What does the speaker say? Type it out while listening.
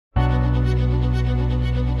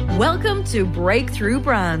Welcome to Breakthrough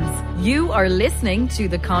Brands. You are listening to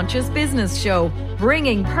The Conscious Business Show,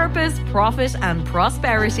 bringing purpose, profit and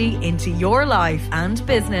prosperity into your life and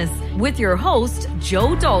business with your host,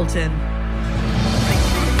 Joe Dalton.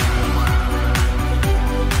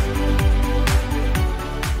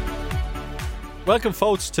 Welcome,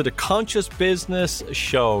 folks, to the Conscious Business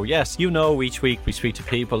Show. Yes, you know, each week we speak to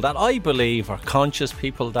people that I believe are conscious,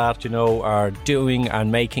 people that, are doing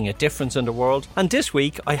and making a difference in the world. And this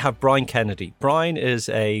week I have Brian Kennedy. Brian is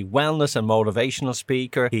a wellness and motivational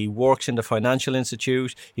speaker. He works in the Financial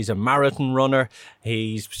Institute. He's a marathon runner.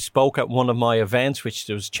 He spoke at one of my events, which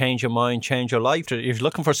was Change Your Mind, Change Your Life. If you're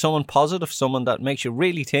looking for someone positive, someone that makes you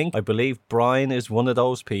really think, I believe Brian is one of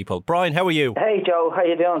those people. Brian, how are you? Hey, Joe. How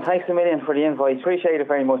you doing? Thanks a million for the invite. Appreciate it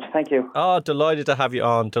very much. Thank you. Oh, delighted to have you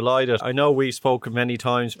on. Delighted. I know we've spoken many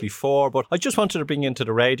times before, but I just wanted to bring you into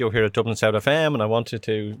the radio here at Dublin South FM, and I wanted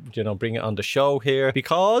to, bring it on the show here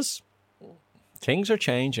because things are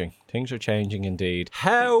changing. Things are changing indeed.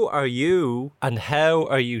 How are you, and how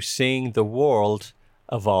are you seeing the world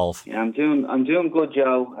evolve? Yeah, I'm doing good,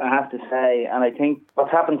 Joe, I have to say. And I think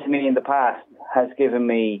what's happened to me in the past has given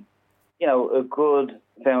me, a good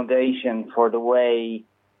foundation for the way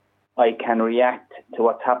I can react to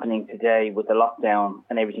what's happening today with the lockdown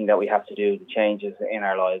and everything that we have to do, the changes in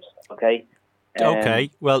our lives. Okay. Okay.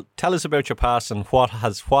 Well, tell us about your past and what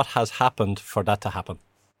has happened for that to happen.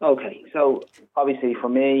 Okay. So obviously for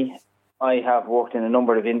me, I have worked in a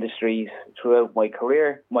number of industries throughout my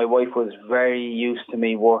career. My wife was very used to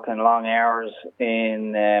me working long hours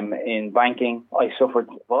in banking. I suffered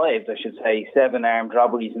 7 armed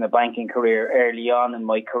robberies in a banking career early on in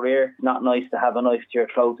my career. Not nice to have a knife to your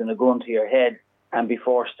throat and a gun to your head and be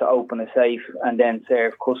forced to open a safe and then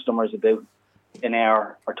serve customers about an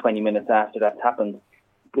hour or 20 minutes after that's happened.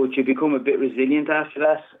 But you become a bit resilient after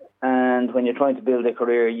that. And when you're trying to build a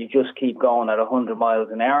career, you just keep going at 100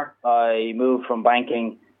 miles an hour. I moved from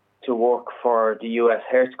banking to work for the US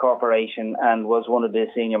Hertz Corporation and was one of the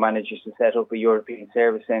senior managers to set up a European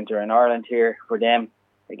Service Centre in Ireland here for them.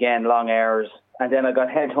 Again, long hours. And then I got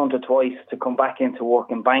headhunted twice to come back into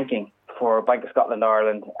work in banking for Bank of Scotland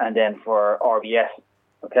Ireland and then for RBS.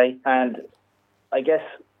 Okay. And I guess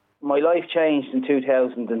my life changed in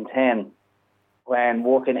 2010 when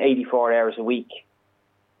working 84 hours a week,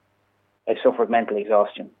 I suffered mental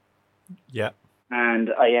exhaustion. Yeah.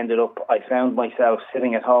 And I found myself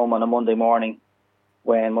sitting at home on a Monday morning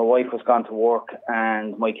when my wife was gone to work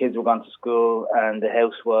and my kids were gone to school and the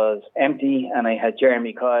house was empty and I had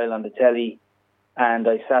Jeremy Kyle on the telly and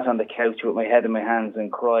I sat on the couch with my head in my hands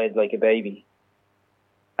and cried like a baby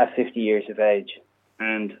at 50 years of age.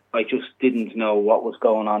 And I just didn't know what was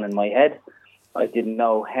going on in my head. I didn't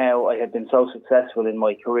know how I had been so successful in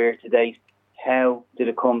my career to date. How did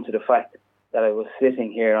it come to the fact that I was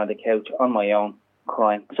sitting here on the couch on my own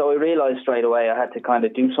crying? So I realised straight away I had to kind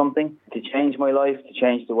of do something to change my life, to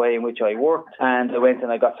change the way in which I worked. And I went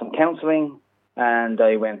and I got some counselling and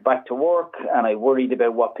I went back to work and I worried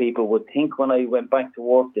about what people would think when I went back to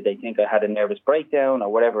work. Did they think I had a nervous breakdown or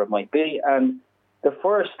whatever it might be? And the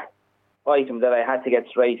first item that I had to get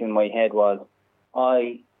straight in my head was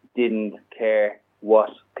I didn't care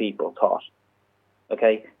what people thought.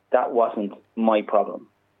 Okay? That wasn't my problem.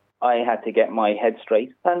 I had to get my head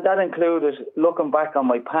straight. And that included looking back on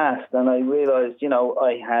my past. And I realised,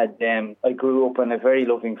 I grew up in a very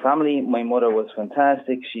loving family. My mother was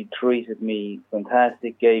fantastic. She treated me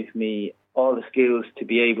fantastic, gave me all the skills to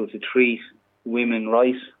be able to treat women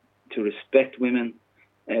right, to respect women,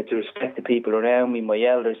 to respect the people around me, my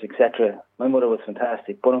elders, etc. My mother was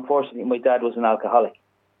fantastic. But unfortunately, my dad was an alcoholic.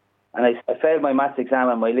 And I failed my maths exam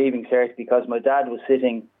and my leaving cert because my dad was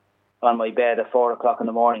sitting on my bed at 4 o'clock in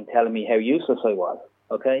the morning telling me how useless I was.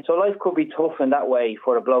 Okay, so life could be tough in that way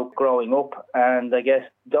for a bloke growing up, and I guess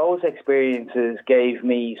those experiences gave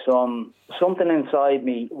me something inside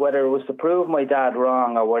me, whether it was to prove my dad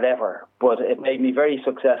wrong or whatever, but it made me very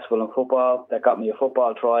successful in football. That got me a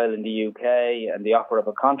football trial in the UK and the offer of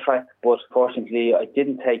a contract, but fortunately I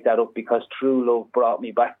didn't take that up because true love brought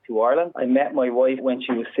me back to Ireland. I met my wife when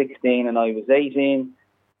she was 16 and I was 18.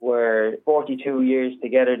 We're 42 years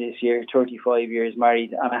together this year, 35 years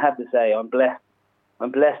married, and I have to say I'm blessed. I'm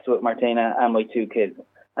blessed with Martina and my 2 kids.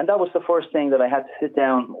 And that was the first thing that I had to sit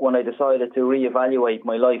down when I decided to reevaluate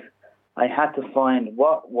my life. I had to find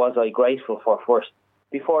what was I grateful for first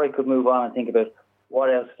before I could move on and think about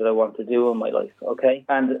what else did I want to do in my life, okay?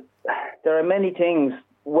 And there are many things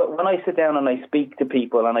when I sit down and I speak to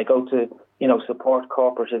people and I go to, support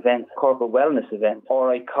corporate events, corporate wellness events,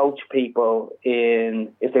 or I coach people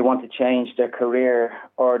if they want to change their career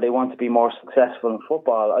or they want to be more successful in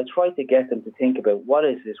football, I try to get them to think about what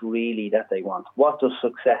is this really that they want? What does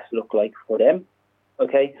success look like for them?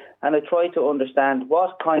 Okay? And I try to understand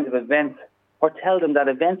what kind of events, or tell them that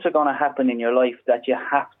events are going to happen in your life that you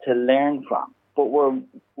have to learn from. But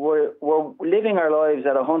we're living our lives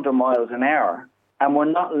at 100 miles an hour, and we're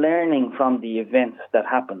not learning from the events that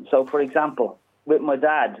happen. So, for example, with my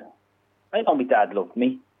dad, I know my dad loved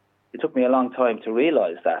me. It took me a long time to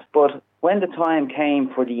realise that. But when the time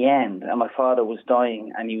came for the end and my father was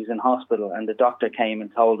dying and he was in hospital and the doctor came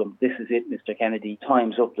and told him, "This is it, Mr. Kennedy,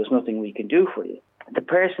 time's up, there's nothing we can do for you," the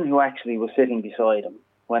person who actually was sitting beside him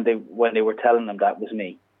when they were telling him that was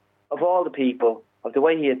me. Of all the people, of the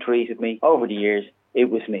way he had treated me over the years,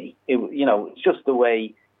 it was me. It's just the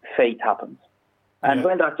way fate happens. And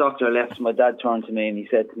when that doctor left, my dad turned to me and he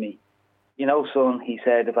said to me, "Son," he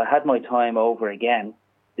said, "if I had my time over again,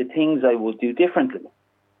 the things I would do differently."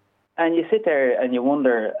 And you sit there and you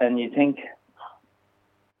wonder and you think,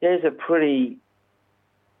 there's a pretty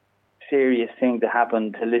serious thing to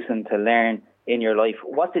happen, to listen, to learn in your life.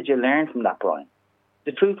 What did you learn from that, Brian?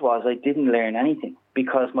 The truth was I didn't learn anything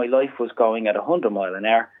because my life was going at 100 miles an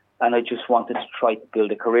hour and I just wanted to try to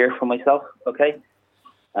build a career for myself, okay?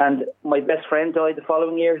 And my best friend died the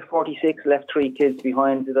following year, 46, left 3 kids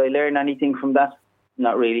behind. Did I learn anything from that?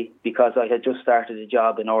 Not really, because I had just started a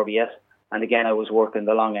job in RBS. And again, I was working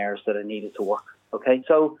the long hours that I needed to work. Okay,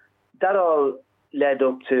 so that all led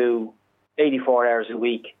up to 84 hours a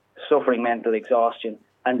week, suffering mental exhaustion,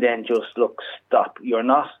 and then just, look, stop. You're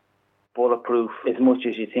not bulletproof as much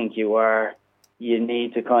as you think you are. You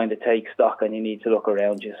need to kind of take stock and you need to look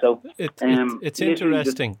around you. So it's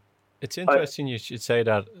interesting. It's interesting you should say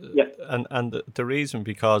that. Yeah. And the reason,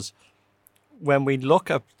 because when we look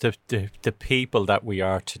at the people that we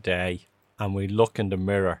are today and we look in the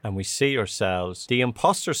mirror and we see ourselves, the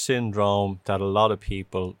imposter syndrome that a lot of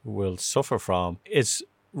people will suffer from is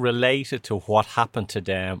related to what happened to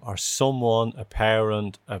them, or someone, a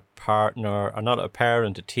parent, a partner, or not a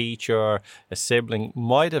parent, a teacher, a sibling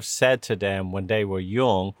might have said to them when they were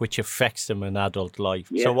young, which affects them in adult life.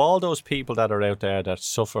 Yeah. So all those people that are out there that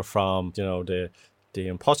suffer from, the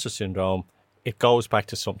imposter syndrome, it goes back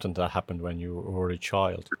to something that happened when you were a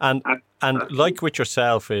child. And like with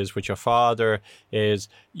yourself, is with your father, is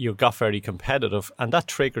you got very competitive, and that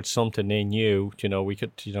triggered something in you. We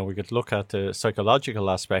could look at the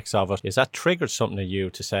psychological aspects of it. Is that triggered something in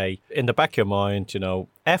you to say, in the back of your mind,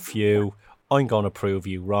 F you, I'm going to prove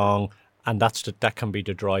you wrong. And that can be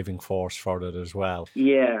the driving force for it as well.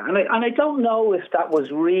 Yeah, and I don't know if that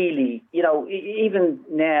was really, even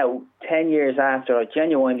now, 10 years after I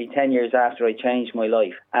changed my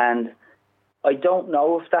life, and I don't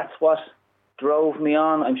know if that's what drove me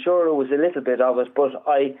on. I'm sure it was a little bit of it, but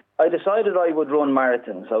I decided I would run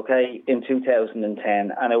marathons, okay, in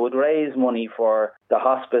 2010, and I would raise money for the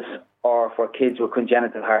hospice or for kids with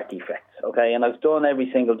congenital heart defects, okay? And I've done every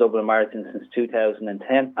single Dublin Marathon since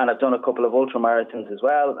 2010, and I've done a couple of ultra marathons as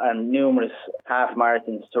well, and numerous half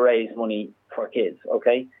marathons to raise money for kids,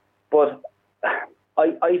 okay? But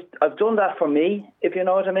I've done that for me, if you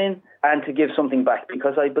know what I mean, and to give something back,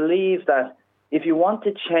 because I believe that if you want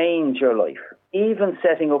to change your life, even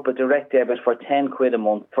setting up a direct debit for 10 quid a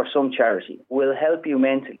month for some charity will help you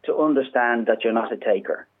mentally to understand that you're not a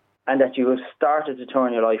taker, and that you have started to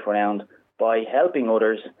turn your life around by helping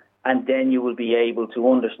others, and then you will be able to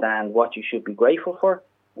understand what you should be grateful for,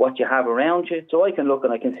 what you have around you. So I can look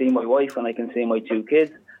and I can see my wife and I can see my 2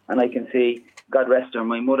 kids and I can see, God rest her,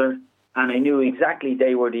 my mother, and I knew exactly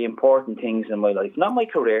they were the important things in my life, not my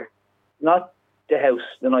career, not the house,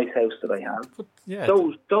 the nice house that I have. Yeah.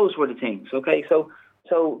 Those were the things, okay? So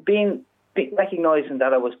recognising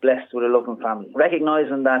that I was blessed with a loving family,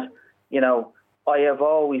 recognising that, I have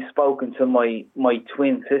always spoken to my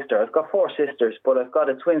twin sister. I've got 4 sisters, but I've got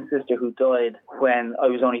a twin sister who died when I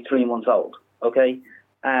was only 3 months old, okay?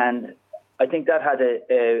 And I think that had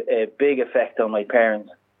a big effect on my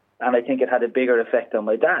parents, and I think it had a bigger effect on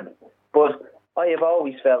my dad. But I have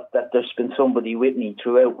always felt that there's been somebody with me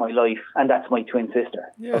throughout my life, and that's my twin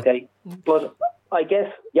sister, okay? But I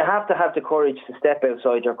guess you have to have the courage to step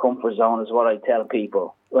outside your comfort zone, is what I tell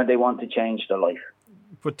people when they want to change their life.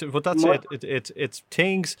 But that's it. It's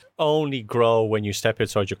things only grow when you step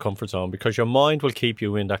outside your comfort zone, because your mind will keep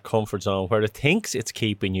you in that comfort zone where it thinks it's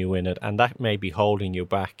keeping you in it, and that may be holding you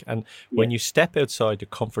back. And when you step outside the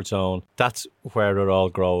comfort zone, that's where it all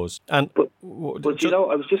grows. And but you know,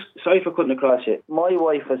 I was just sorry for cutting across you. My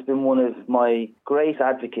wife has been one of my great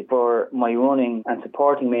advocates for my running and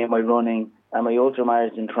supporting me in my running and my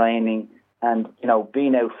ultramarathon training. And, you know,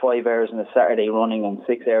 being out 5 hours on a Saturday running and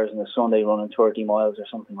 6 hours on a Sunday running 30 miles or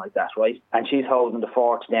something like that, right? And she's holding the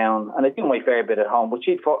fort down. And I do my fair bit at home, but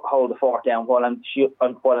she'd hold the fort down while I'm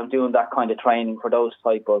doing that kind of training for those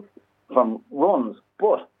type of runs.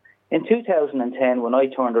 But in 2010, when I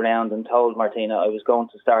turned around and told Martina I was going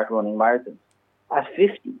to start running marathons, at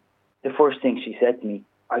 50, the first thing she said to me,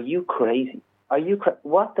 "Are you crazy?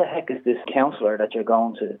 What the heck is this counsellor that you're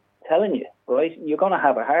going to telling you, right? You're going to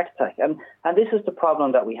have a heart attack." And this is the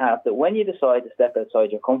problem that we have, that when you decide to step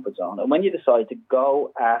outside your comfort zone and when you decide to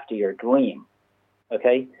go after your dream,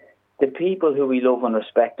 okay, the people who we love and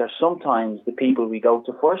respect are sometimes the people we go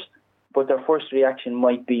to first, but their first reaction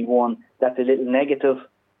might be one that's a little negative,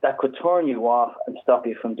 that could turn you off and stop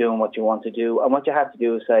you from doing what you want to do. And what you have to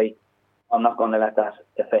do is say, "I'm not going to let that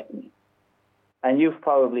affect me." And you've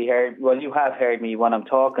probably you have heard me when I'm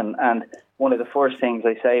talking, and one of the first things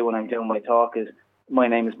I say when I'm doing my talk is, "My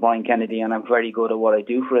name is Brian Kennedy and I'm very good at what I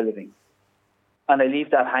do for a living." And I leave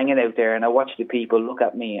that hanging out there and I watch the people look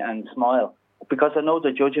at me and smile, because I know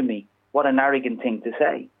they're judging me. What an arrogant thing to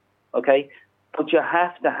say, okay? But you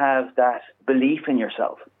have to have that belief in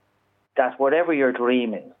yourself that whatever your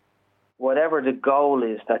dream is, whatever the goal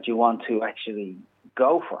is that you want to actually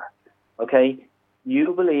go for, okay,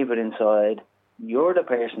 you believe it inside. You're the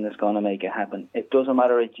person that's going to make it happen. It doesn't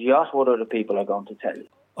matter just what other people are going to tell you.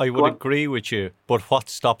 I would agree with you, but what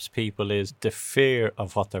stops people is the fear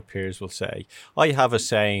of what their peers will say. I have a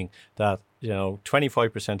saying that,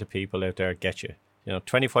 25% of people out there get you.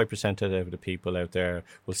 25% of the people out there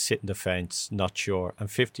will sit in the fence, not sure, and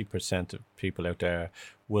 50% of people out there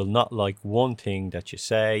will not like one thing that you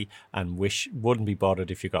say and wouldn't be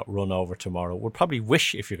bothered if you got run over tomorrow. Would probably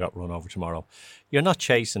wish if you got run over tomorrow. You're not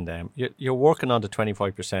chasing them. You're working on the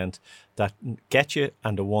 25% that get you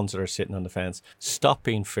and the ones that are sitting on the fence. Stop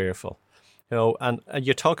being fearful. And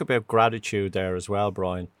you talk about gratitude there as well,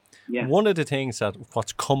 Brian. Yeah. One of the things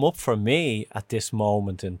what's come up for me at this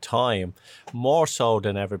moment in time, more so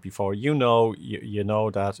than ever before, you know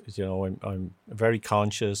that I'm very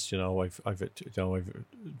conscious. I've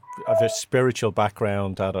a spiritual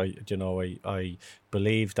background that I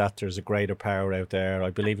believe that there's a greater power out there. I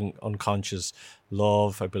believe in unconscious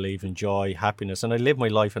love. I believe in joy, happiness, and I live my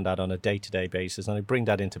life in that on a day-to-day basis, and I bring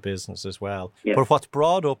that into business as well. Yeah. But what's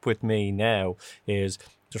brought up with me now is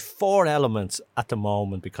there's 4 elements at the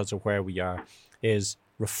moment because of where we are, is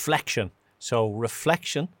reflection. So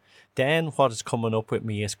reflection, then what is coming up with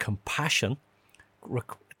me is compassion,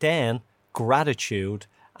 then gratitude,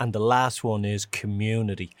 and the last one is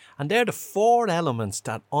community. And they're the 4 elements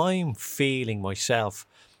that I'm feeling myself.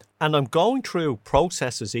 And I'm going through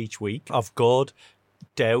processes each week of good,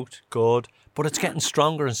 doubt, good, but it's getting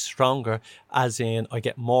stronger and stronger, as in I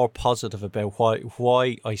get more positive about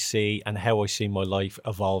why I see and how I see my life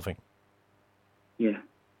evolving.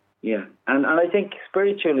 Yeah. And I think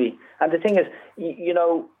spiritually, and the thing is,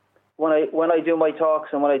 when I do my talks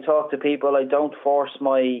and when I talk to people, I don't force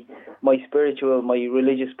my spiritual, my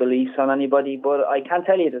religious beliefs on anybody, but I can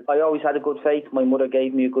tell you that I always had a good faith. My mother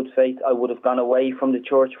gave me a good faith. I would have gone away from the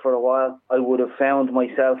church for a while. I would have found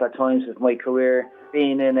myself at times with my career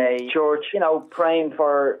being in a church, praying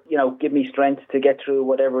for, give me strength to get through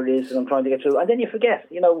whatever it is that I'm trying to get through. And then you forget,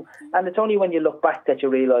 and it's only when you look back that you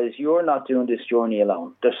realise you're not doing this journey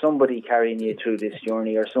alone. There's somebody carrying you through this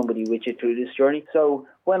journey or somebody with you through this journey. So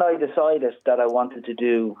when I decided that I wanted to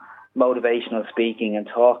do motivational speaking and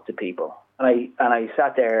talk to people, and I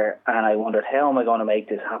sat there and I wondered, how am I going to make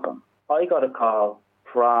this happen? I got a call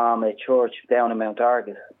from a church down in Mount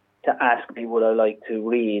Argus to ask me would I like to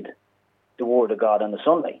read the Word of God on a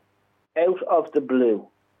Sunday, out of the blue,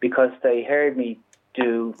 because they heard me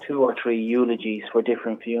do 2 or 3 eulogies for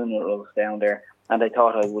different funerals down there, and they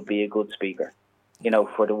thought I would be a good speaker,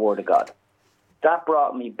 for the Word of God. That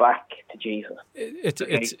brought me back to Jesus.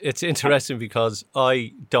 It's interesting because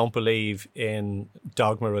I don't believe in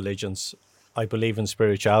dogma religions. I believe in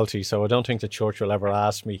spirituality, so I don't think the church will ever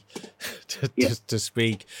ask me to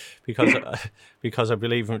speak because I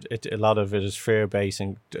believe a lot of it is fear-based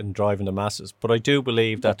and driving the masses. But I do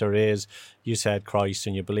believe that there is, you said Christ,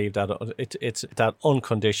 and you believe that it's that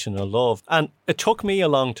unconditional love. And it took me a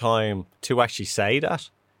long time to actually say that.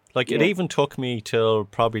 Like, it even took me till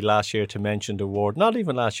probably last year to mention the word, not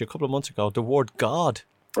even last year, a couple of months ago, the word God.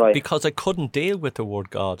 Right. Because I couldn't deal with the word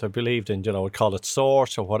God. I believed in, I'd call it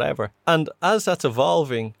source or whatever. And as that's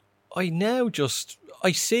evolving,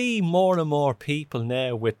 I see more and more people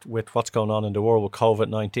now with what's going on in the world with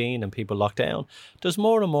COVID-19 and people locked down. There's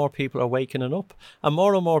more and more people are waking up, and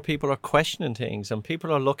more people are questioning things, and people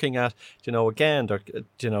are looking at, again,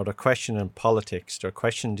 they're questioning politics, they're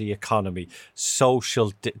questioning the economy,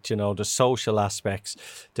 the social aspects,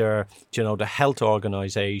 they're, the health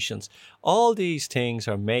organizations. All these things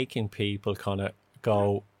are making people kind of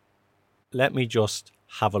go, let me just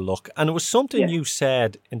have a look. And it was something you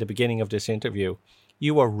said in the beginning of this interview.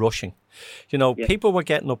 You were rushing. People were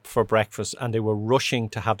getting up for breakfast and they were rushing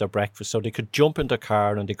to have their breakfast so they could jump in the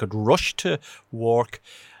car and they could rush to work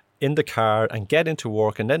in the car and get into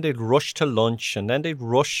work, and then they'd rush to lunch, and then they'd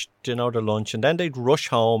rush, to lunch, and then they'd rush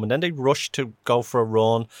home, and then they'd rush to go for a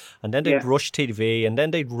run, and then they'd rush TV, and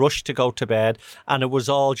then they'd rush to go to bed, and it was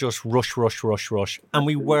all just rush. And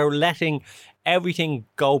we were letting everything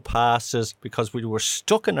go past us because we were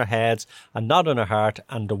stuck in our heads and not in our heart,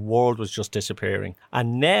 and the world was just disappearing.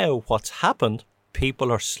 And now what's happened,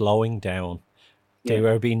 people are slowing down. They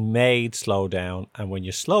were being made slow down. And when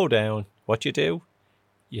you slow down, what you do?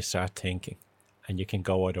 You start thinking. And you can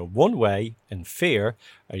go either one way in fear,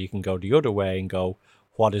 or you can go the other way and go,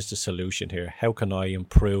 what is the solution here? How can I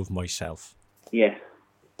improve myself? Yeah.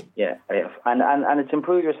 And it's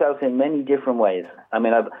improved yourself in many different ways. I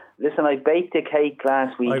mean, I baked a cake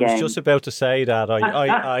last weekend. I was just about to say that.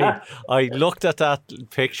 I looked at that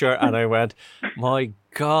picture and I went, my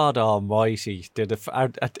God Almighty!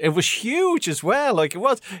 It was huge as well. Like it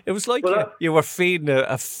was like you were feeding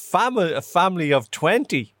a family of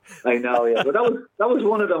 20. I know, yeah. But that was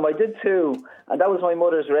one of them. I did two, and that was my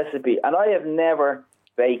mother's recipe. And I have never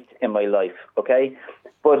baked in my life. Okay,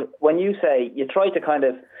 but when you say you try to kind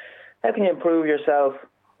of, how can you improve yourself?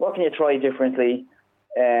 What can you try differently?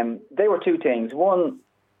 They were two things. One,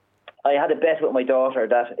 I had a bet with my daughter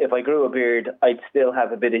that if I grew a beard, I'd still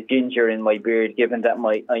have a bit of ginger in my beard, given that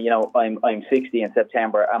I'm 60 in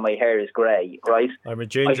September and my hair is grey, right? I'm a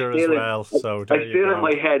ginger as well, so I still in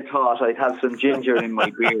my head thought I'd have some ginger in my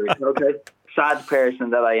beard. Okay, sad person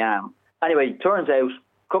that I am. Anyway, turns out,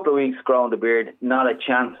 a couple of weeks growing the beard, not a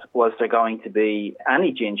chance was there going to be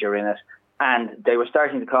any ginger in it. And they were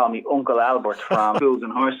starting to call me Uncle Albert from Fools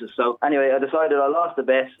and Horses. So anyway, I decided I lost the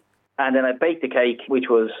bet, and then I baked the cake, which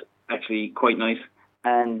was actually quite nice,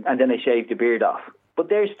 and then I shaved the beard off. But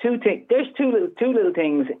there's two little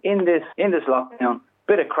things in this lockdown.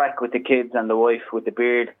 Bit of crack with the kids and the wife with the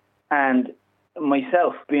beard, and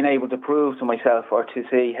myself being able to prove to myself or to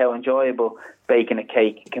see how enjoyable baking a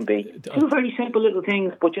cake can be. Two very simple little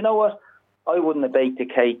things, but you know what? I wouldn't have baked a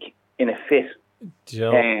cake in a fit.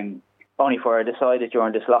 Only for I decided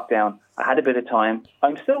during this lockdown, I had a bit of time.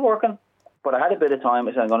 I'm still working, but I had a bit of time,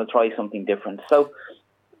 so I'm going to try something different. So,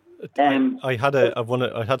 I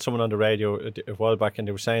had someone on the radio a while back, and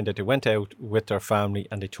they were saying that they went out with their family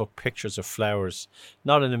and they took pictures of flowers.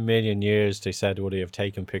 Not in a million years, they said, would they have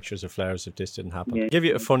taken pictures of flowers if this didn't happen. Yeah. I'll give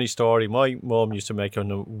you a funny story. My mum used to make a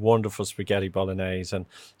wonderful spaghetti bolognese, and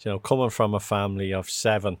coming from a family of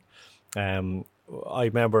 7, I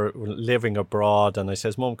remember living abroad, and I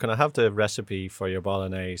says, Mum, can I have the recipe for your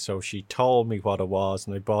bolognese? So she told me what it was,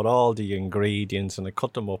 and I bought all the ingredients and I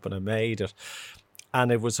cut them up and I made it.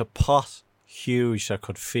 And it was a pot huge that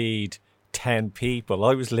could feed 10 people.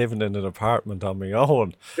 I was living in an apartment on my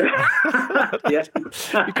own.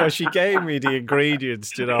 Because she gave me the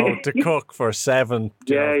ingredients, to cook for 7,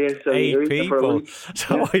 8 people.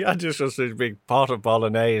 So I had just a big pot of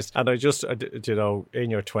bolognese, and I just, in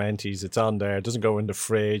your 20s, it's on there. It doesn't go in the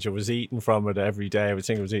fridge. I was eating from it every day. I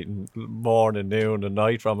think I was eating morning, noon, and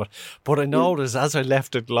night from it. But I noticed as I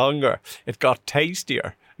left it longer, it got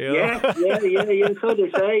tastier. Yeah. So they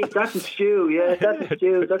say that's a stew. Yeah, that's a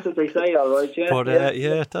stew. That's what they say. All right. Yeah.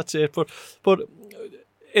 But that's it. But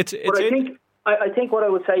it's. I think what I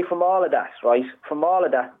would say from all of that, right? From all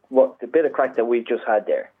of that, what the bit of crack that we've just had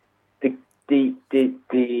there,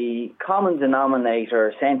 the common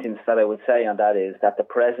denominator sentence that I would say on that is that the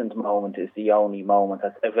present moment is the only moment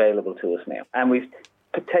that's available to us now, and we've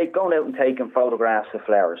gone out and taken photographs of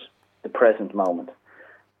flowers. The present moment,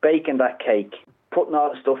 baking that cake, putting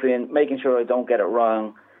all the stuff in, making sure I don't get it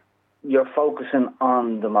wrong. You're focusing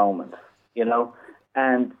on the moment,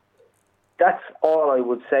 and that's all I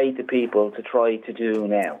would say to people to try to do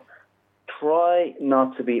now. Try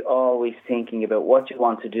not to be always thinking about what you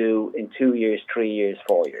want to do in 2 years, 3 years,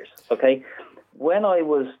 4 years, okay? When I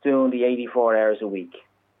was doing the 84 hours a week,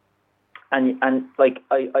 and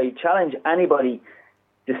I challenge anybody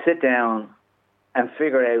to sit down and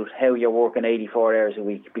figure out how you're working 84 hours a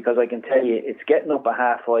week. Because I can tell you, it's getting up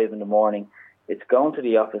at 5:30 in the morning, it's going to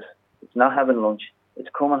the office, it's not having lunch, it's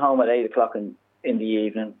coming home at 8 o'clock in the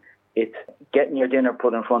evening, it's getting your dinner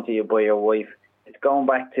put in front of you by your wife, it's going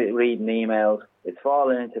back to reading emails, it's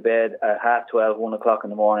falling into bed at 12:30, 1 o'clock in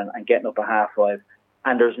the morning and getting up at 5:30.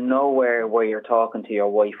 And there's nowhere where you're talking to your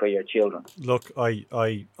wife or your children. Look, I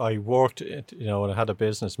worked, when I had a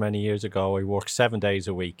business many years ago, I worked 7 days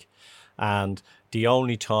a week. And the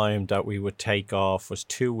only time that we would take off was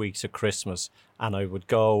 2 weeks of Christmas. And I would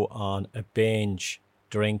go on a binge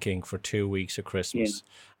drinking for 2 weeks of Christmas.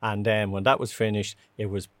 Yeah. And then when that was finished, it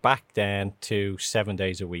was back then to 7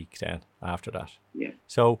 days a week then after that. Yeah.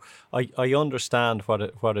 So I understand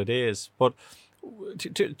what it is. But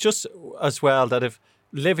just as well that if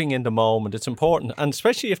living in the moment, it's important, and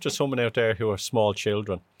especially if there's someone out there who are small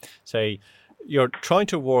children, say you're trying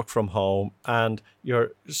to work from home and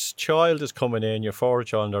your child is coming in, your forward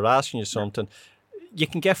child, and they're asking you something, you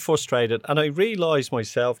can get frustrated. And I realised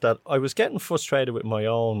myself that I was getting frustrated with my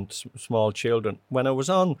own small children when I was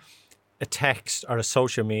on a text or a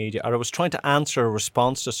social media, or I was trying to answer a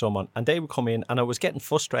response to someone and they would come in and I was getting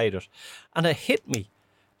frustrated. And it hit me.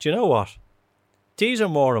 Do you know what? These are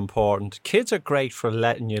more important. Kids are great for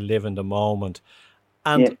letting you live in the moment.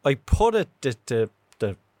 And I put the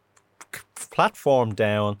platform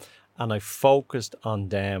down and I focused on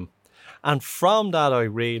them. And from that, I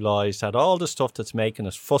realised that all the stuff that's making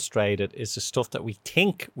us frustrated is the stuff that we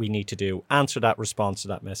think we need to do. Answer that response to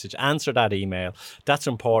that message. Answer that email. That's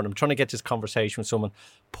important. I'm trying to get this conversation with someone.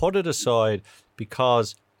 Put it aside,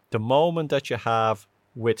 because the moment that you have,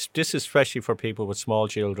 which this is especially for people with small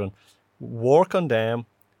children, work on them,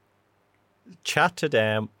 chat to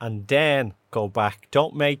them, and then go back.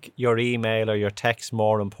 Don't make your email or your text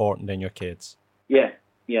more important than your kids.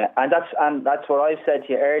 Yeah, and that's what I said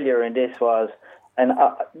to you earlier in this was, and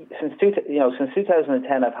since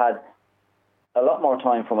 2010, I've had a lot more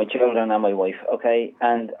time for my children and my wife. Okay,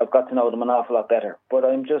 and I've got to know them an awful lot better. But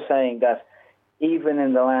I'm just saying that even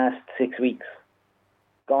in the last 6 weeks,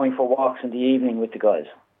 going for walks in the evening with the guys,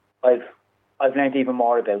 I've learned even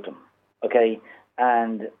more about them. Okay,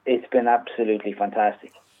 and it's been absolutely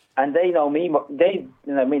fantastic. And they know me. They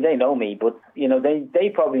know me, but they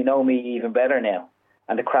probably know me even better now.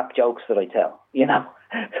 And the crap jokes that I tell,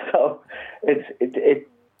 so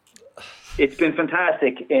it's been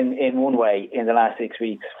fantastic in one way in the last 6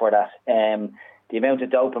 weeks for that. The amount of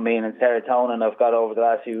dopamine and serotonin I've got over the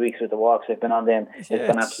last few weeks with the walks I've been on them, it's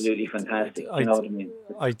been absolutely fantastic. You know what I mean?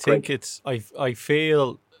 I think I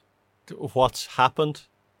feel what's happened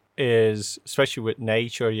is, especially with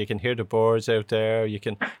nature, you can hear the birds out there.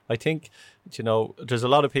 I think, there's a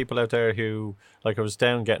lot of people out there who, like I was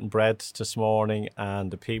down getting bread this morning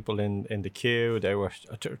and the people in the queue,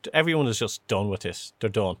 everyone is just done with this. They're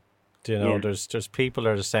done. There's people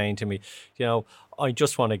that are saying to me, I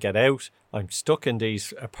just want to get out. I'm stuck in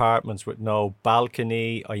these apartments with no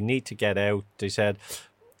balcony. I need to get out. They said,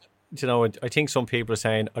 I think some people are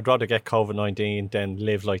saying, I'd rather get COVID-19 than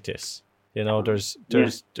live like this. There's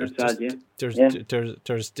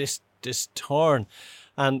this turn,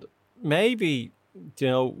 and maybe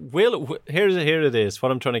here it is. What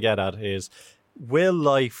I'm trying to get at is, will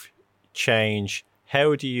life change?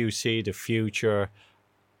 How do you see the future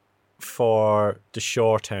for the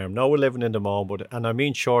short term? No, we're living in the moment, and I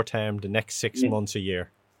mean short term, the next 6 months, a year.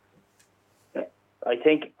 I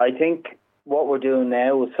think what we're doing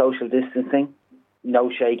now is social distancing, no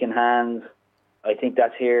shaking hands. I think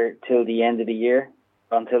that's here till the end of the year,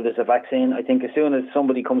 until there's a vaccine. I think as soon as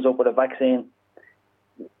somebody comes up with a vaccine,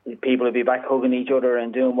 people will be back hugging each other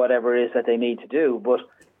and doing whatever it is that they need to do. But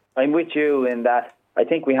I'm with you in that I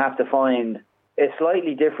think we have to find a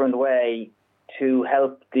slightly different way to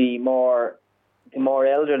help the more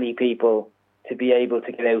elderly people to be able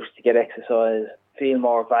to get out, to get exercise, feel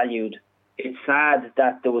more valued. It's sad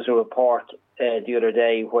that there was a report the other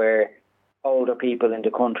day where older people in the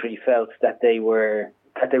country felt that they were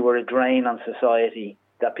a drain on society,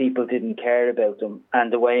 that people didn't care about them,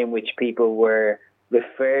 and the way in which people were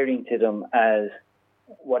referring to them as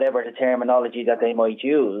whatever the terminology that they might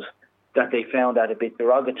use, that they found that a bit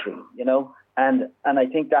derogatory, and I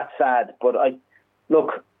think that's sad. But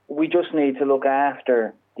we just need to look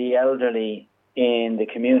after the elderly in the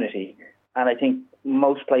community, and I think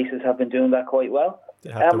most places have been doing that quite well.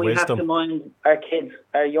 And we have to mind our kids,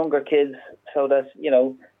 our younger kids, so that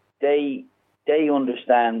they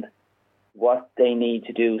understand what they need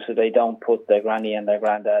to do, so they don't put their granny and their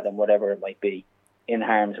granddad and whatever it might be in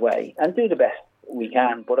harm's way, and do the best we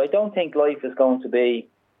can. But I don't think life is going to be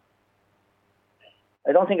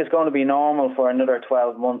I don't think it's going to be normal for another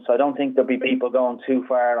 12 months. I don't think there'll be people going too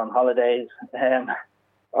far on holidays,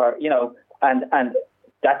 or and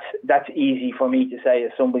that's easy for me to say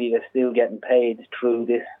as somebody that's still getting paid through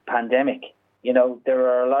this pandemic. There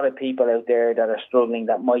are a lot of people out there that are struggling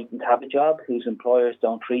that mightn't have a job, whose employers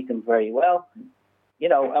don't treat them very well.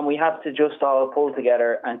 And we have to just all pull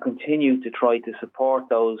together and continue to try to support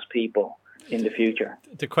those people in the future.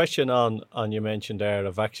 The question on you mentioned there,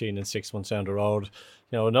 a vaccine in 6 months down the road,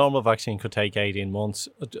 a normal vaccine could take 18 months.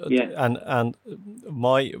 Yeah. And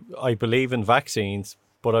I believe in vaccines,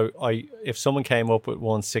 but I if someone came up with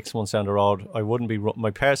one 6 months down the road, I wouldn't be,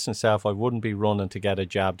 my personal self, I wouldn't be running to get it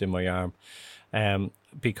jabbed in my arm,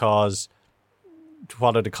 because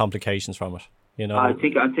what are the complications from it? I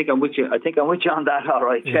think I'm with you. I think I'm with you on that. All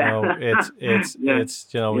right. It's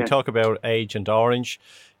Yeah. we talk about Agent Orange.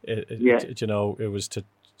 It was to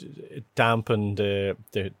dampen the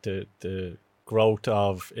growth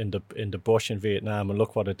of in the bush in Vietnam, and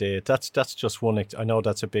look what it did. That's just one. I know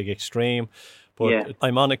that's a big extreme, but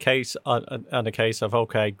I'm on a case of,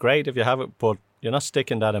 okay, great if you have it, but you're not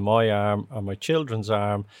sticking that in my arm or my children's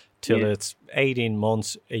arm till it's 18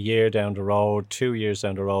 months, a year down the road, 2 years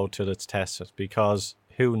down the road till it's tested, because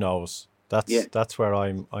who knows? That's where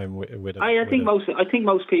I'm with it. I think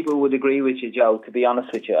most people would agree with you, Joe, to be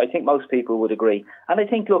honest with you. I think most people would agree. And I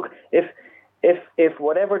think, look, if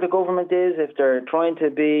whatever the government is, if they're trying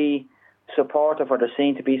to be supportive, or they're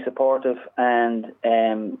seen to be supportive, and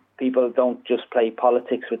people don't just play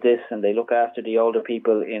politics with this, and they look after the older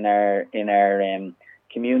people in our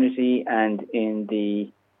community and in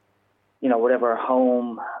the whatever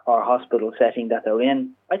home or hospital setting that they're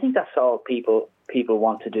in, I think that's all people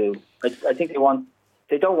want to do. I think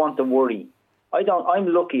they don't want the worry.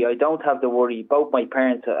 I'm lucky. I don't have the worry. Both my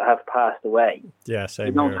parents have passed away. Yeah,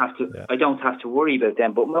 same here. I don't have to worry about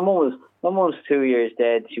them. But my mum was 2 years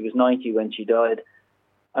dead. She was 90 when she died.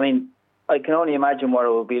 I mean, I can only imagine what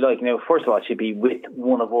it would be like. First of all, she'd be with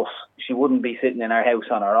one of us. She wouldn't be sitting in our house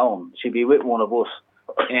on her own. She'd be with one of us.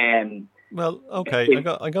 Well, okay.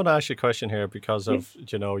 I'm going to ask you a question here because of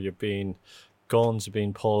guns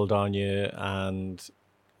being pulled on you, and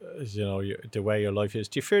the way your life is.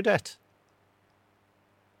 Do you fear death?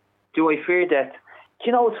 Do I fear death?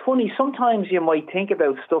 It's funny. Sometimes you might think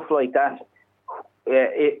about stuff like that.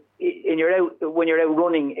 When you're out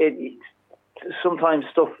running, sometimes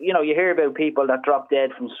stuff. You hear about people that drop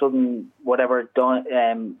dead from sudden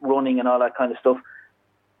running and all that kind of stuff.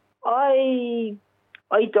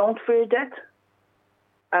 I don't fear death,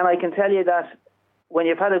 and I can tell you that when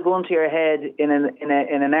you've had a gun to your head in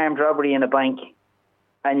an armed robbery in a bank,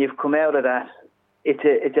 and you've come out of that,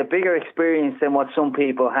 it's a bigger experience than what some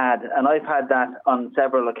people had, and I've had that on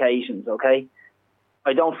several occasions. Okay,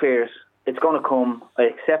 I don't fear it. It's going to come. I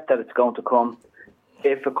accept that it's going to come.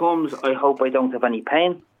 If it comes, I hope I don't have any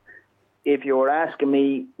pain. If you were asking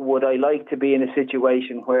me, would I like to be in a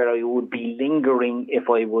situation where I would be lingering if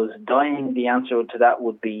I was dying, the answer to that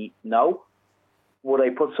would be no. Would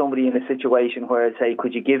I put somebody in a situation where I'd say,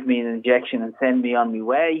 could you give me an injection and send me on my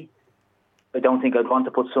way? I don't think I'd want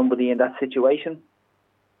to put somebody in that situation.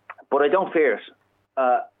 But I don't fear it.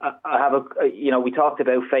 I have we talked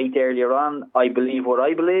about faith earlier on. I believe what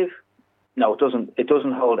I believe. No, it doesn't. It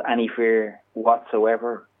doesn't hold any fear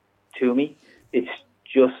whatsoever to me. It's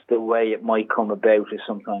just the way it might come about is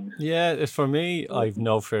sometimes. Yeah, for me, I've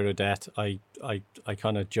no fear of death. I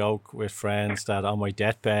kind of joke with friends that on my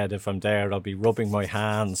deathbed, if I'm there, I'll be rubbing my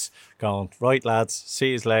hands, going, right, lads,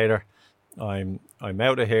 see you later. I'm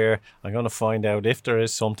out of here. I'm going to find out if there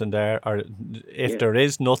is something there, or if there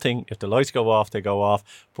is nothing. If the lights go off, they go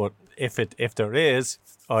off. But if there is,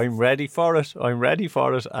 I'm ready for it. I'm ready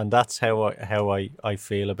for it, and that's how I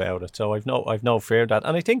feel about it. So I've no fear of that.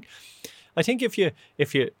 And I think if you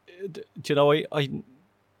I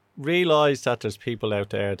realise that there's people out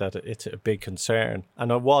there that it's a big concern,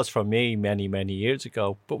 and it was for me many, many years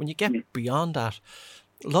ago. But when you get beyond that,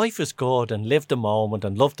 life is good, and live the moment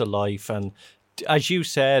and love the life, and as you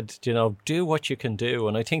said, do what you can do,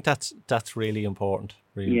 and I think that's really important.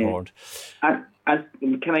 Really important.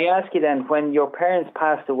 And can I ask you then, when your parents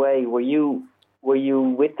passed away, were you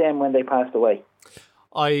with them when they passed away?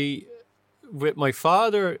 With my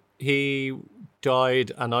father, he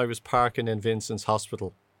died, and I was parking in Vincent's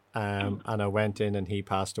Hospital, and I went in, and he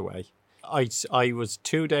passed away. I was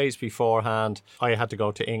 2 days beforehand. I had to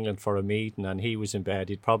go to England for a meeting, and he was in bed.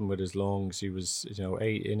 He had a problem with his lungs. He was,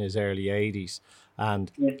 in his early 80s.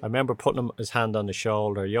 And I remember putting his hand on the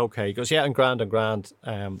shoulder. You okay? He goes, yeah, I'm grand.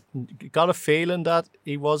 Got a feeling that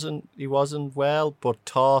he wasn't well, but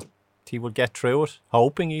thought he would get through it,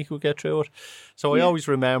 hoping he could get through it. So I always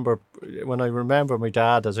remember, when I remember my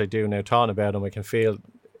dad, as I do now, talking about him, I can feel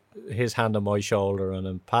his hand on my shoulder and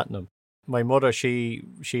I'm patting him. My mother, she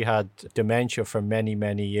had dementia for many,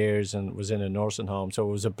 many years and was in a nursing home. So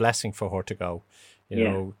it was a blessing for her to go. You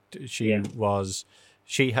know,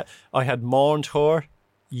 I had mourned her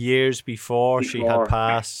years before she had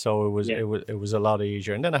passed, so it was a lot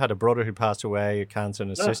easier. And then I had a brother who passed away of cancer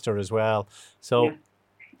and a sister as well. So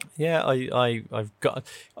you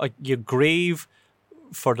grieve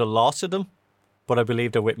for the loss of them, but I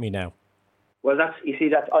believe they're with me now. Well,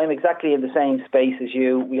 I'm exactly in the same space as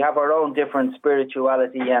you. We have our own different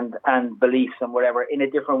spirituality and beliefs and whatever in a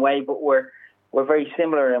different way, but we're very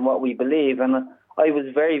similar in what we believe. And I was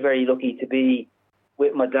very, very lucky to be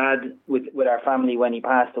with my dad, with our family when he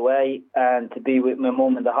passed away, and to be with my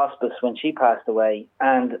mum in the hospice when she passed away.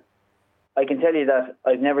 And I can tell you that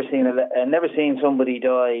I've never seen somebody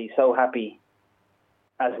die so happy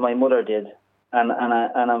as my mother did, and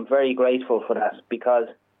I'm very grateful for that, because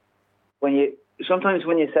sometimes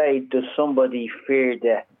when you say, does somebody fear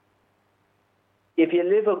death? If you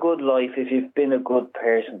live a good life, if you've been a good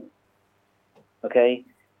person, okay,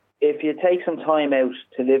 if you take some time out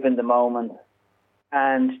to live in the moment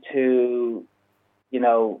and to,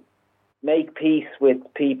 make peace with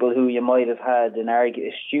people who you might have had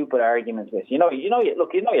a stupid argument with. You know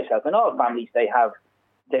yourself. In all families, they have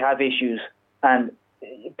issues, and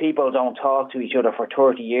people don't talk to each other for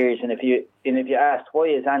 30 years. And if you ask, why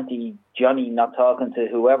is Auntie Johnny not talking to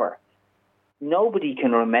whoever, nobody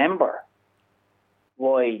can remember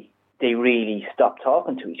why they really stopped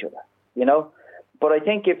talking to each other. But I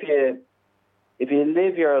think if you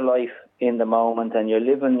live your life in the moment and you're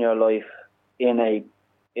living your life in a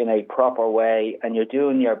proper way and you're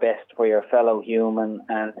doing your best for your fellow human,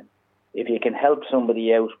 and if you can help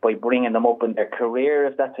somebody out by bringing them up in their career,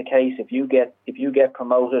 if that's the case, if you get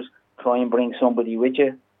promoted, try and bring somebody with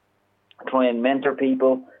you, try and mentor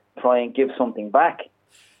people, try and give something back.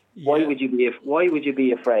 Yeah. Why would you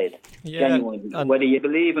be afraid? Yeah. Genuinely, whether you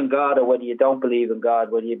believe in God or whether you don't believe in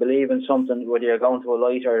God, whether you believe in something, whether you're going to a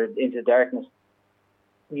light or into darkness,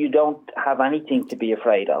 you don't have anything to be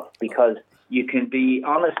afraid of, because you can be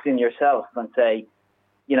honest in yourself and say,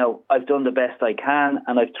 I've done the best I can,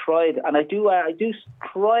 and I've tried, and I do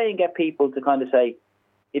try and get people to kind of say,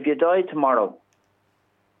 if you died tomorrow,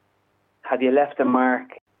 have you left a mark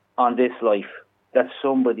on this life that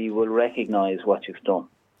somebody will recognise what you've done?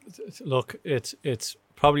 Look, it's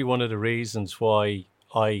probably one of the reasons why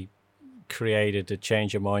I created the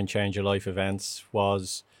Change Your Mind, Change Your Life events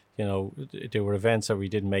was, there were events that we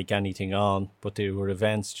didn't make anything on, but they were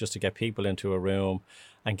events just to get people into a room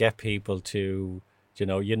and get people to,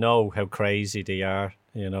 how crazy they are,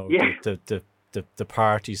 the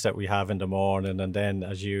parties that we have in the morning, and then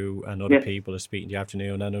as you and other people are speaking in the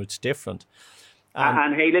afternoon, and it's different.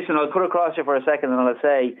 And hey, listen, I'll cut across you for a second and I'll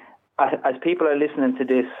say, as people are listening to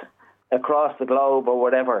this across the globe or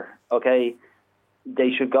whatever, okay,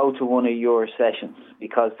 they should go to one of your sessions,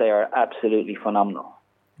 because they are absolutely phenomenal.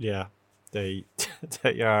 Yeah, they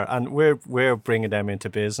are, and we're bringing them into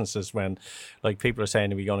businesses when, like, people are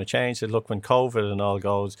saying, are we going to change? They look, when COVID and all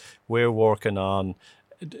goes, we're working on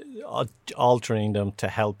altering them to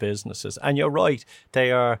help businesses. And you're right,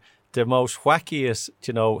 they are the most wackiest,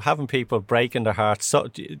 having people breaking their hearts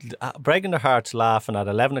laughing at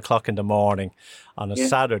 11 o'clock in the morning on a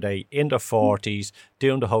Saturday in their 40s,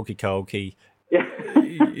 doing the hokey cokey.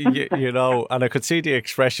 And I could see the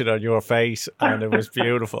expression on your face, and it was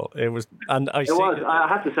beautiful. It was. I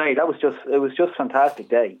have to say, it was just a fantastic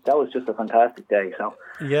day. That was just a fantastic day. So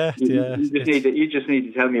you just need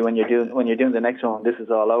to tell me when you're doing the next one. This is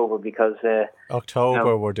all over, because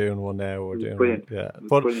October we're doing one now. We're doing brilliant.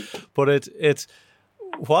 But it's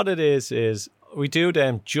what it is we do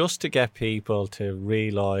them just to get people to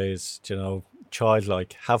realise,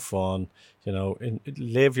 childlike, have fun,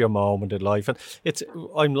 live your moment in life. And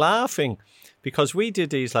I'm laughing because we did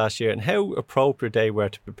these last year, and how appropriate they were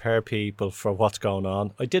to prepare people for what's going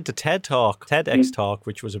on. I did the TEDx talk,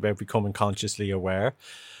 which was about becoming consciously aware.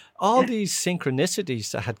 All these synchronicities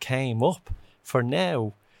that had came up for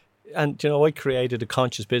now. And, I created a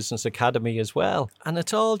Conscious Business Academy as well. And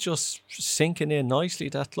it's all just sinking in nicely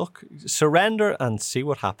that, look, surrender and see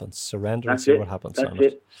what happens. That's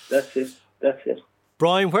it.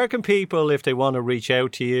 Brian, where can people, if they want to reach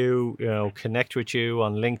out to you, connect with you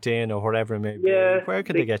on LinkedIn or wherever it may be, where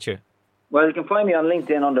can they get you? Well, you can find me on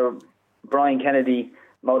LinkedIn under Brian Kennedy,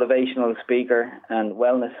 motivational speaker and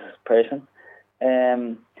wellness person.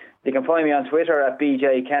 You can find me on Twitter at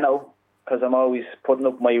BJ Keno, because I'm always putting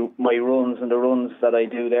up my runs and the runs that I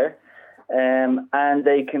do there. And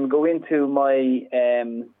they can go into my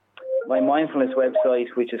my mindfulness website,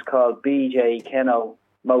 which is called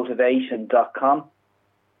bjkenomotivation.com.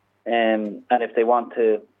 And if they want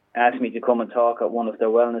to ask me to come and talk at one of their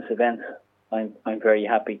wellness events, I'm very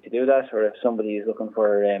happy to do that. Or if somebody is looking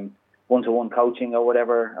for one-to-one coaching or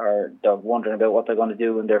whatever, or they're wondering about what they're going to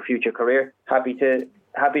do in their future career, happy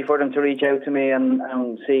for them to reach out to me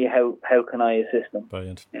and see how can I assist them.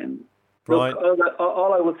 Brilliant. Look,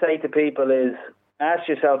 all I would say to people is ask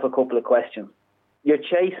yourself a couple of questions. You're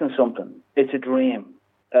chasing something. It's a dream.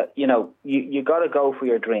 You got to go for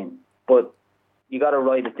your dream, but you got to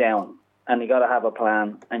write it down, and you got to have a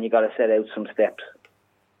plan, and you got to set out some steps.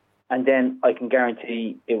 And then I can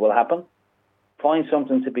guarantee it will happen. Find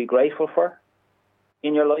something to be grateful for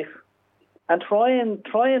in your life, and try and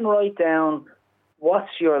write down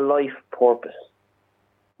what's your life purpose.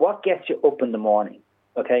 What gets you up in the morning?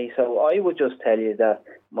 Okay, so I would just tell you that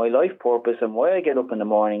my life purpose and why I get up in the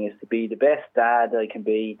morning is to be the best dad I can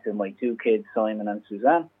be to my 2 kids, Simon and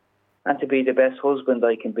Suzanne, and to be the best husband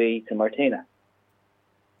I can be to Martina.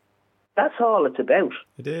 That's all it's about.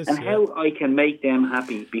 It is. And how I can make them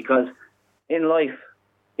happy, because in life,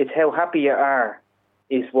 it's how happy you are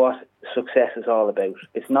is what success is all about.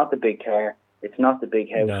 It's not the big car. It's not the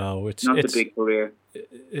big house. No, it's not the big career.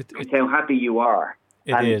 It's how happy you are.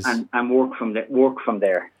 And work from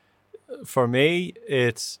there. For me,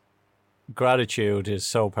 it's gratitude is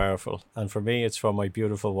so powerful, and for me, it's for my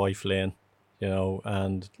beautiful wife Lynn.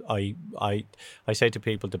 And I say to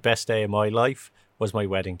people, the best day of my life was my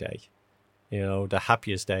wedding day. The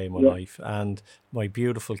happiest day of my life, and my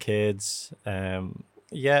beautiful kids.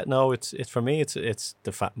 It's for me. It's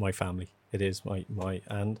my family. It is my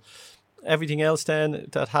and. Everything else then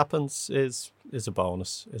that happens is a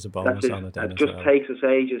bonus. Is a bonus on it. Then it just takes us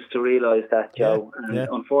ages to realise that, Joe.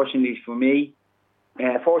 Unfortunately for me,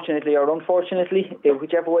 fortunately or unfortunately,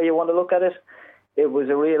 whichever way you want to look at it, it was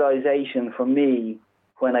a realisation for me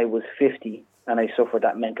when I was 50 and I suffered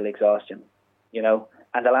that mental exhaustion.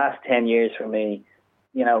 And the last 10 years for me,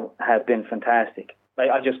 have been fantastic.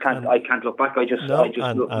 I just can't. I can't look back. I just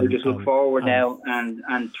look forward now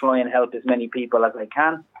and try and help as many people as I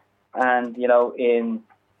can. And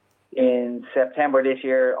in September this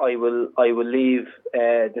year, I will leave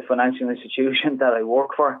the financial institution that I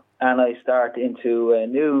work for, and I start into a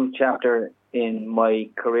new chapter in my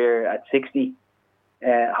career at 60.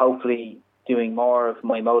 Hopefully, doing more of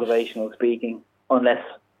my motivational speaking, unless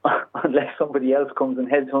somebody else comes and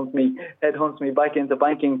headhunts me back into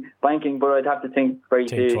banking. But I'd have to think very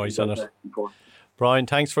seriously twice on it. Brian,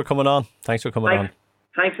 thanks for coming on.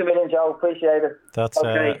 Thanks a million, Joe. Appreciate it. That's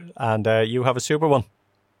okay. And you have a super one.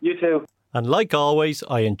 You too. And like always,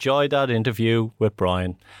 I enjoyed that interview with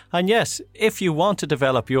Brian. And yes, if you want to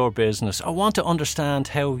develop your business or want to understand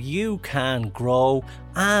how you can grow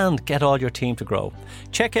and get all your team to grow,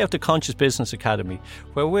 check out the Conscious Business Academy,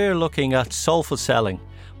 where we're looking at soulful selling,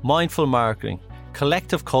 mindful marketing,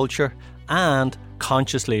 collective culture, and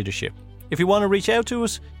conscious leadership. If you want to reach out to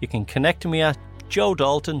us, you can connect to me at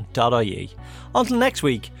joedalton.ie. Until next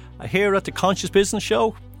week, here at the Conscious Business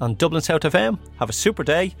Show on Dublin South FM, have a super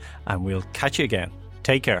day and we'll catch you again.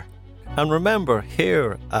 Take care. And remember,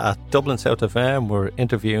 here at Dublin South FM, we're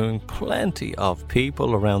interviewing plenty of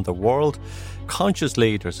people around the world, conscious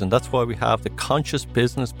leaders, and that's why we have the Conscious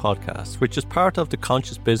Business Podcast, which is part of the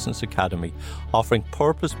Conscious Business Academy, offering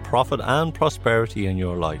purpose, profit and prosperity in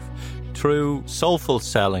your life through soulful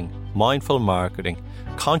selling, mindful marketing,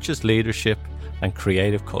 conscious leadership and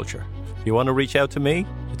creative culture. If you want to reach out to me,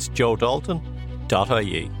 it's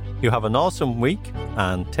joedalton.ie. You have an awesome week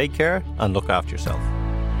and take care and look after yourself.